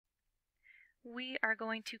We are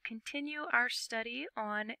going to continue our study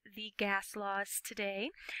on the gas laws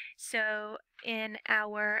today. So in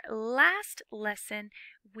our last lesson,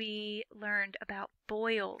 we learned about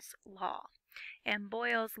Boyle's law. And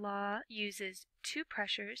Boyle's law uses two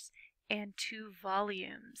pressures and two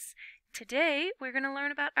volumes. Today, we're going to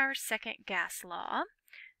learn about our second gas law,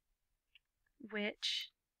 which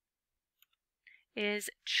is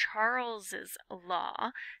Charles's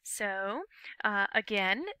law. So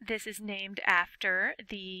again, this is named after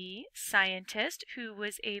the scientist who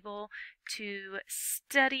was able to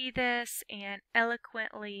study this and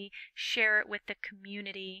eloquently share it with the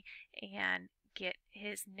community and get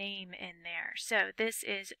his name in there. So this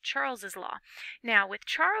is Charles's law. Now with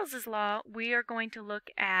Charles's law, we are going to look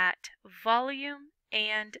at volume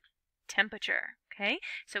and temperature. Okay,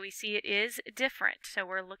 so we see it is different. So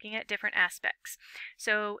we're looking at different aspects.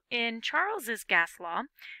 So in Charles's gas law,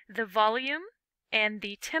 the volume and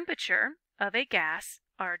the temperature of a gas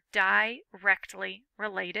are directly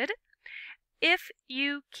related if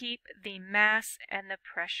you keep the mass and the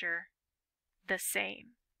pressure the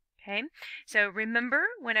same. Okay, so remember,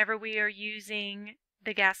 whenever we are using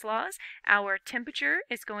the gas laws, our temperature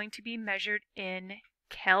is going to be measured in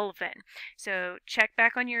Kelvin. So check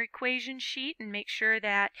back on your equation sheet and make sure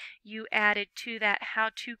that you added to that how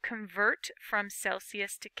to convert from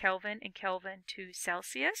Celsius to Kelvin and Kelvin to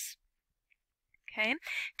Celsius. Okay,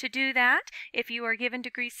 to do that, if you are given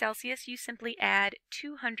degrees Celsius, you simply add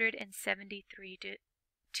 273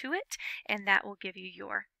 to it, and that will give you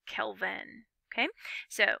your Kelvin. Okay,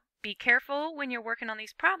 so be careful when you're working on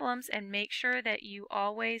these problems and make sure that you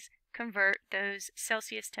always convert those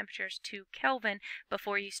Celsius temperatures to Kelvin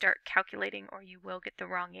before you start calculating, or you will get the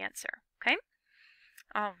wrong answer. Okay?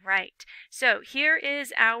 All right, so here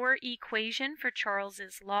is our equation for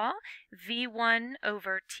Charles's law. V1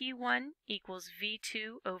 over T1 equals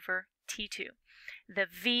V2 over T2. The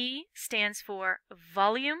V stands for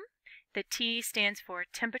volume, the T stands for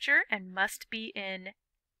temperature and must be in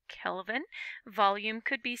Kelvin. Volume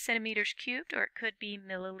could be centimeters cubed or it could be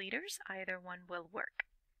milliliters. Either one will work.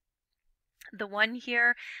 The one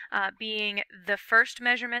here being the first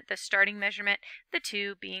measurement, the starting measurement, the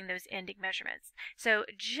two being those ending measurements. So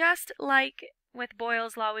just like with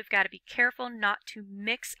Boyle's law, we've got to be careful not to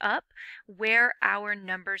mix up where our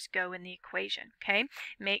numbers go in the equation, okay?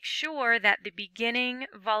 Make sure that the beginning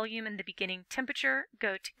volume and the beginning temperature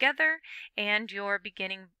go together, and your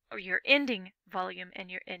beginning or your ending volume and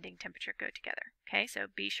your ending temperature go together, okay? So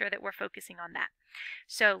be sure that we're focusing on that.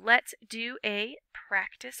 So let's do a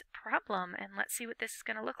practice problem and let's see what this is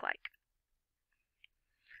going to look like.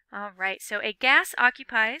 All right, so a gas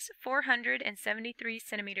occupies 473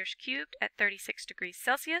 centimeters cubed at 36 degrees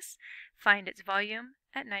Celsius. Find its volume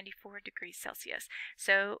at 94 degrees Celsius.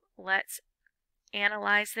 So let's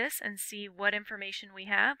analyze this and see what information we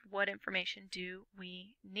have. What information do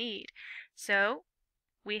we need? So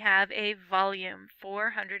we have a volume,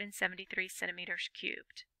 473 centimeters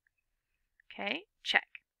cubed. Okay, check.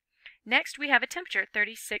 Next, we have a temperature,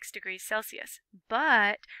 36 degrees Celsius,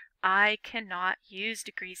 but I cannot use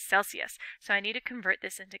degrees Celsius, so I need to convert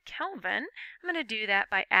this into Kelvin. I'm going to do that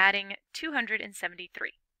by adding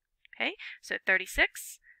 273. Okay, so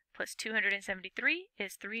 36 plus 273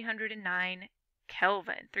 is 309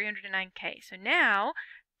 Kelvin, 309 K. So now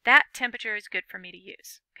that temperature is good for me to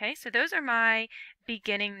use. Okay, so those are my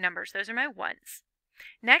beginning numbers. Those are my ones.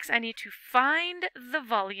 Next, I need to find the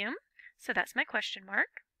volume. So that's my question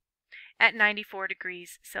mark, at 94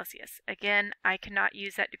 degrees Celsius. Again, I cannot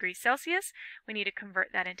use that degrees Celsius. We need to convert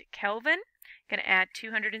that into Kelvin. I'm going to add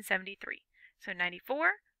 273. So 94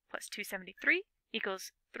 plus 273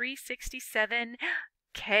 equals 367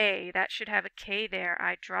 K. That should have a K there.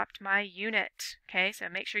 I dropped my unit. Okay, so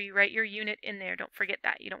make sure you write your unit in there. Don't forget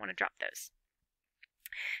that. You don't want to drop those.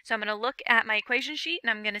 So I'm going to look at my equation sheet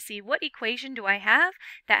and I'm going to see what equation do I have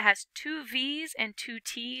that has two V's and two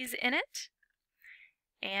T's in it.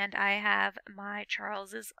 And I have my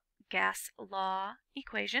Charles's gas law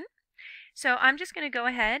equation. So I'm just going to go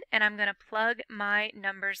ahead and I'm going to plug my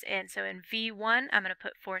numbers in. So in V1, I'm going to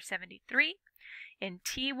put 473. In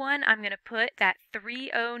T1, I'm going to put that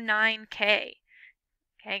 309K. Okay,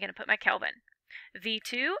 I'm going to put my Kelvin.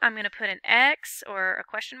 V2, I'm going to put an X or a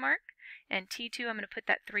question mark. And T2, I'm going to put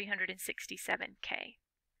that 367K.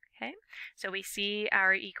 Okay, so we see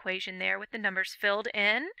our equation there with the numbers filled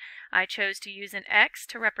in. I chose to use an X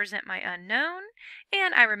to represent my unknown,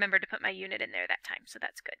 and I remembered to put my unit in there that time, so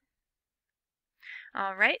that's good.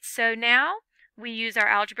 All right, so now we use our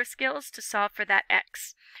algebra skills to solve for that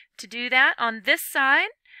X. To do that, on this side,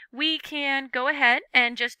 we can go ahead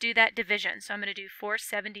and just do that division. So I'm going to do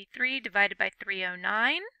 473 divided by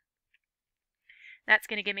 309. That's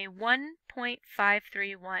going to give me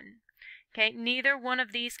 1.531. Okay, neither one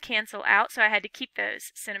of these cancel out, so I had to keep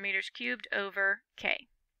those, centimeters cubed over K.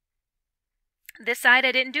 This side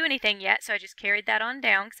I didn't do anything yet, so I just carried that on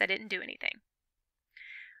down because I didn't do anything.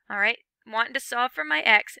 All right, wanting to solve for my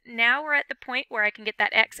x. Now we're at the point where I can get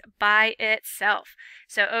that x by itself.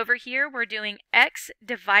 So over here we're doing x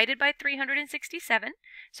divided by 367.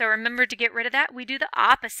 So remember, to get rid of that, we do the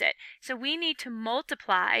opposite. So we need to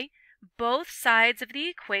multiply both sides of the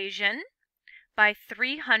equation by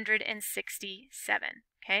 367.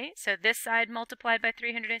 Okay, so this side multiplied by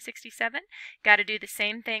 367, got to do the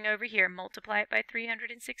same thing over here, multiply it by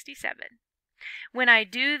 367. When I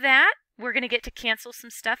do that, we're going to get to cancel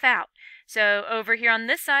some stuff out. So over here on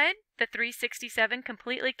this side, the 367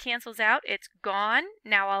 completely cancels out. It's gone.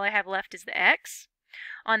 Now all I have left is the x.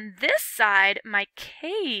 On this side, my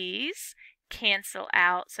k's cancel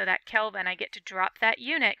out. So that Kelvin, I get to drop that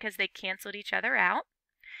unit because they canceled each other out.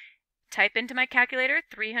 Type into my calculator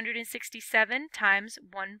 367 times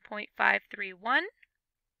 1.531,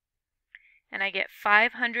 and I get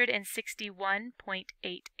 561.88.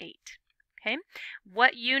 Okay,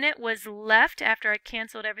 what unit was left after I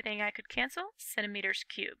canceled everything I could cancel? Centimeters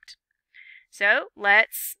cubed. So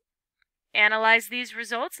let's analyze these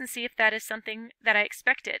results and see if that is something that I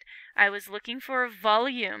expected. I was looking for a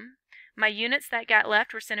volume. My units that got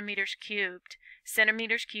left were centimeters cubed.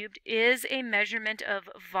 Centimeters cubed is a measurement of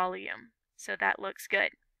volume, so that looks good.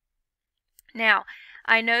 Now,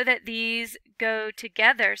 I know that these go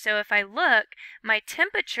together, so if I look, my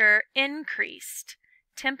temperature increased.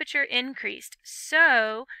 Temperature increased,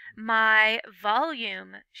 so my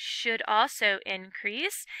volume should also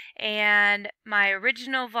increase, and my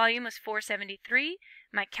original volume was 473.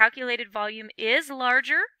 My calculated volume is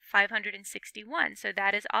larger, 561, so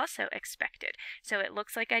that is also expected. So it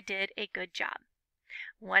looks like I did a good job.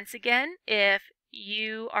 Once again, if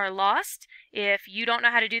you are lost, if you don't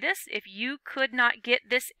know how to do this, if you could not get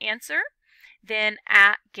this answer, then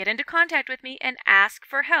get into contact with me and ask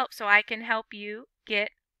for help so I can help you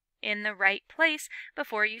get in the right place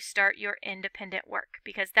before you start your independent work,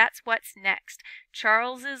 because that's what's next.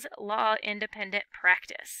 Charles's Law independent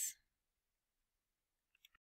practice.